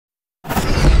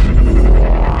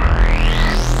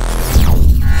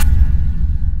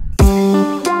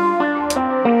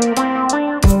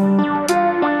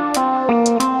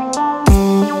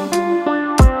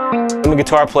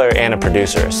guitar player and a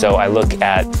producer, so I look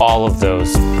at all of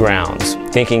those grounds.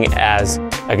 Thinking as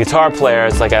a guitar player,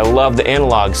 it's like I love the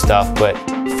analog stuff, but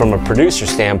from a producer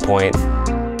standpoint,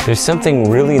 there's something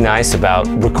really nice about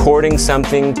recording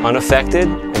something unaffected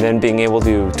and then being able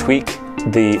to tweak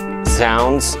the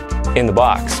sounds in the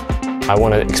box. I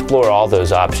want to explore all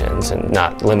those options and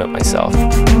not limit myself.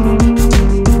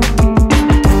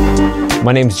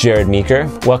 My name's Jared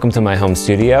Meeker. Welcome to my home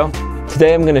studio.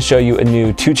 Today I'm going to show you a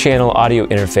new 2-channel audio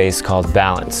interface called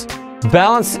Balance.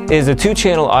 Balance is a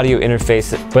 2-channel audio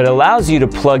interface but allows you to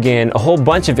plug in a whole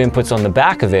bunch of inputs on the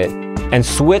back of it and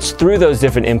switch through those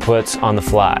different inputs on the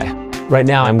fly. Right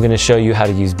now I'm going to show you how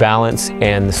to use Balance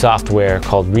and the software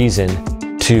called Reason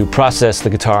to process the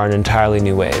guitar in entirely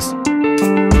new ways.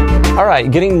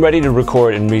 Alright, getting ready to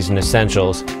record in Reason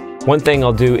Essentials, one thing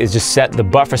I'll do is just set the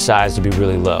buffer size to be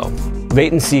really low.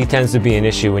 Latency tends to be an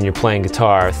issue when you're playing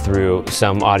guitar through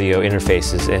some audio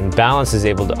interfaces, and Balance is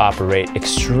able to operate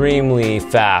extremely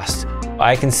fast.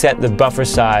 I can set the buffer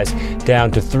size down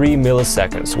to 3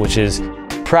 milliseconds, which is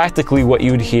practically what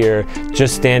you would hear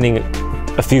just standing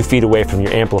a few feet away from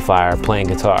your amplifier playing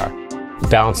guitar.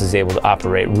 Balance is able to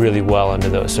operate really well under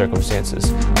those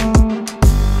circumstances.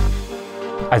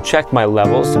 I've checked my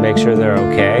levels to make sure they're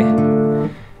okay.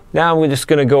 Now I'm just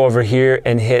going to go over here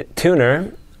and hit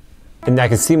Tuner. And I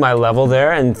can see my level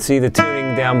there and see the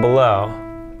tuning down below.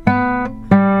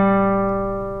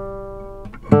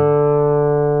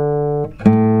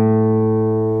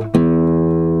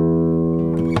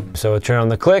 So I'll turn on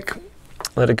the click,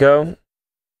 let it go.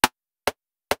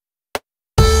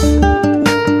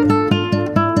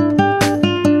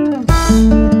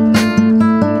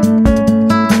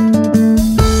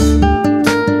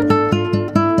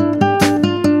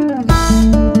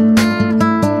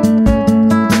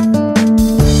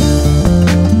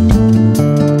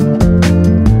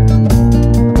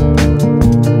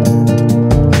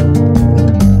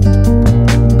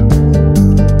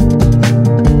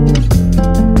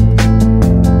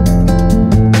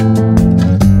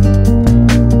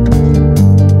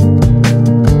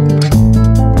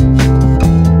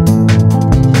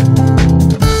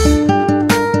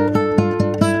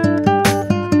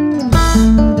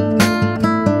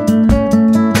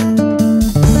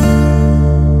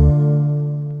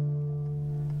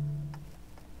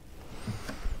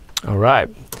 Alright,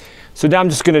 so now I'm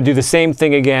just going to do the same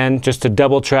thing again, just to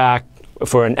double track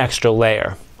for an extra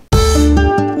layer.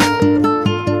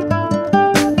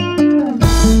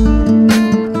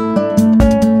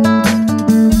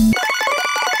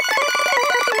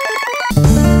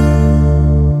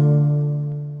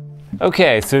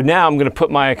 Okay, so now I'm going to put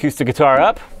my acoustic guitar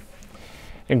up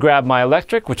and grab my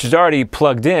electric, which is already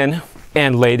plugged in,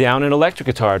 and lay down an electric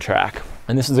guitar track.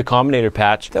 And this is a Combinator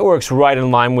patch that works right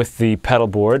in line with the pedal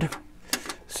board.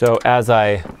 So as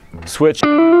I switch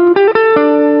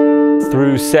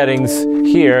through settings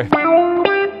here,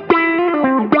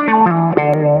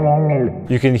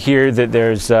 you can hear that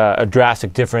there's a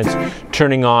drastic difference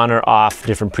turning on or off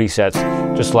different presets,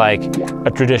 just like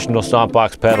a traditional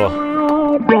Stompbox pedal.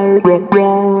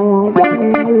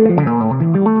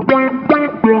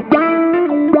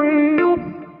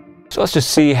 So let's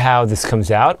just see how this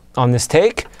comes out on this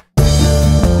take.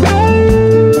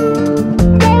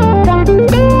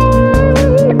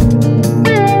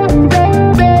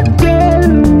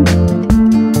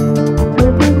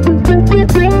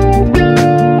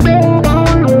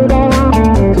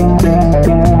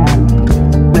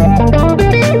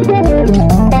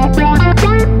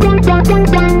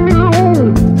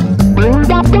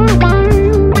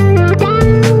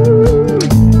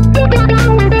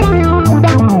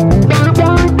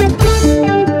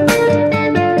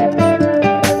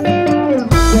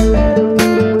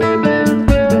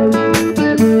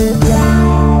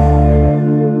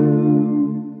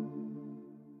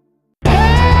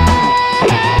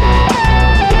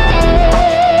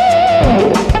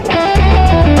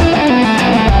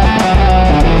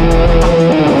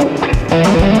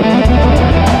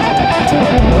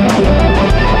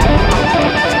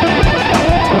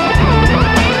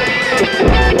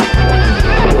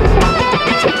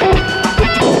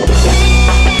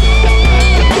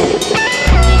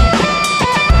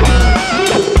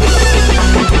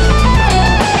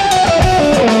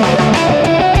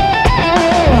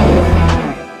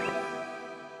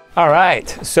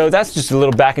 Alright, so that's just a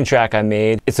little backing track I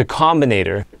made. It's a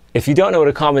Combinator. If you don't know what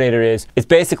a combinator is, it's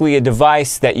basically a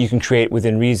device that you can create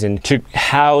within Reason to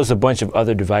house a bunch of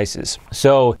other devices.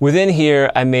 So within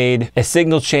here, I made a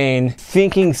signal chain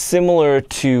thinking similar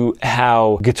to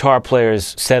how guitar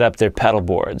players set up their pedal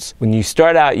boards. When you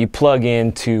start out, you plug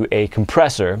into a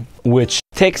compressor, which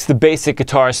takes the basic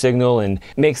guitar signal and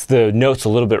makes the notes a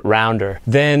little bit rounder.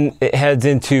 Then it heads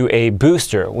into a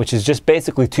booster, which is just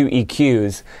basically two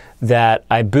EQs that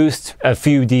I boost a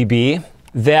few dB.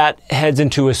 That heads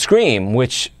into a scream,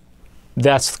 which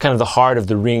that's kind of the heart of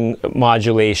the ring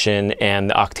modulation and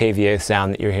the Octavia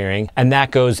sound that you're hearing. And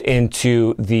that goes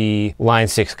into the Line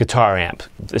 6 guitar amp.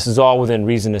 This is all within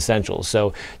Reason Essentials.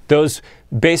 So those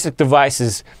basic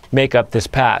devices make up this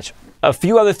patch. A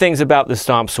few other things about the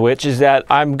stomp switch is that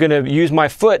I'm going to use my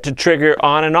foot to trigger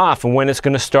on and off and when it's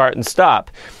going to start and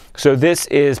stop. So this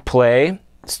is play,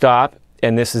 stop,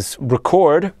 and this is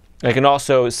record. I can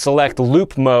also select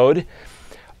loop mode,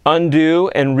 undo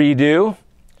and redo,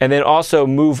 and then also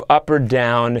move up or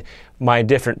down my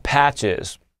different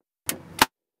patches.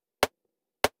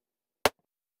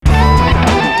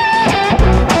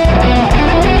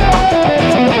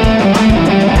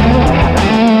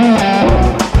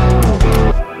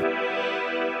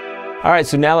 All right,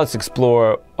 so now let's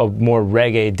explore a more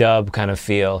reggae dub kind of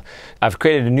feel. I've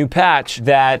created a new patch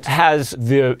that has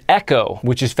the echo,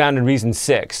 which is found in Reason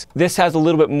 6. This has a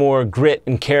little bit more grit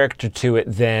and character to it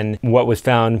than what was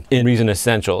found in Reason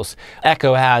Essentials.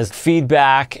 Echo has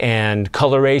feedback and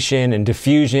coloration and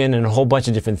diffusion and a whole bunch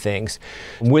of different things.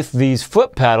 With these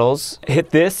foot pedals, hit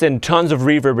this and tons of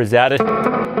reverb is added.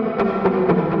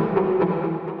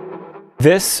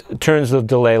 This turns the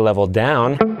delay level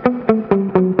down.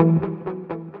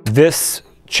 This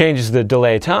changes the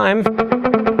delay time,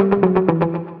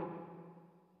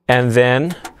 and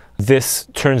then this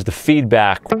turns the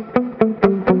feedback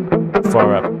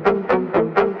far up.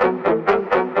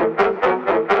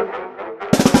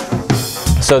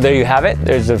 So there you have it.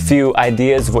 There's a few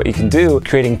ideas of what you can do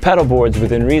creating pedal boards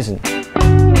within Reason.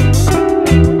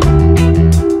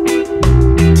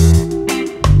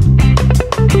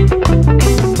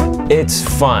 It's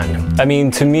fun. I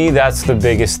mean, to me, that's the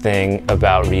biggest thing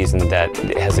about Reason that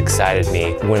has excited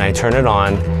me. When I turn it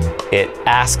on, it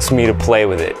asks me to play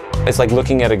with it. It's like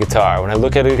looking at a guitar. When I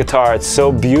look at a guitar, it's so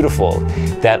beautiful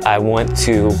that I want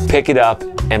to pick it up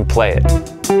and play it.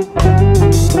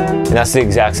 And that's the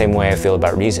exact same way I feel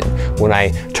about Reason. When I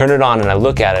turn it on and I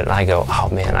look at it and I go, oh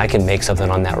man, I can make something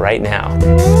on that right now.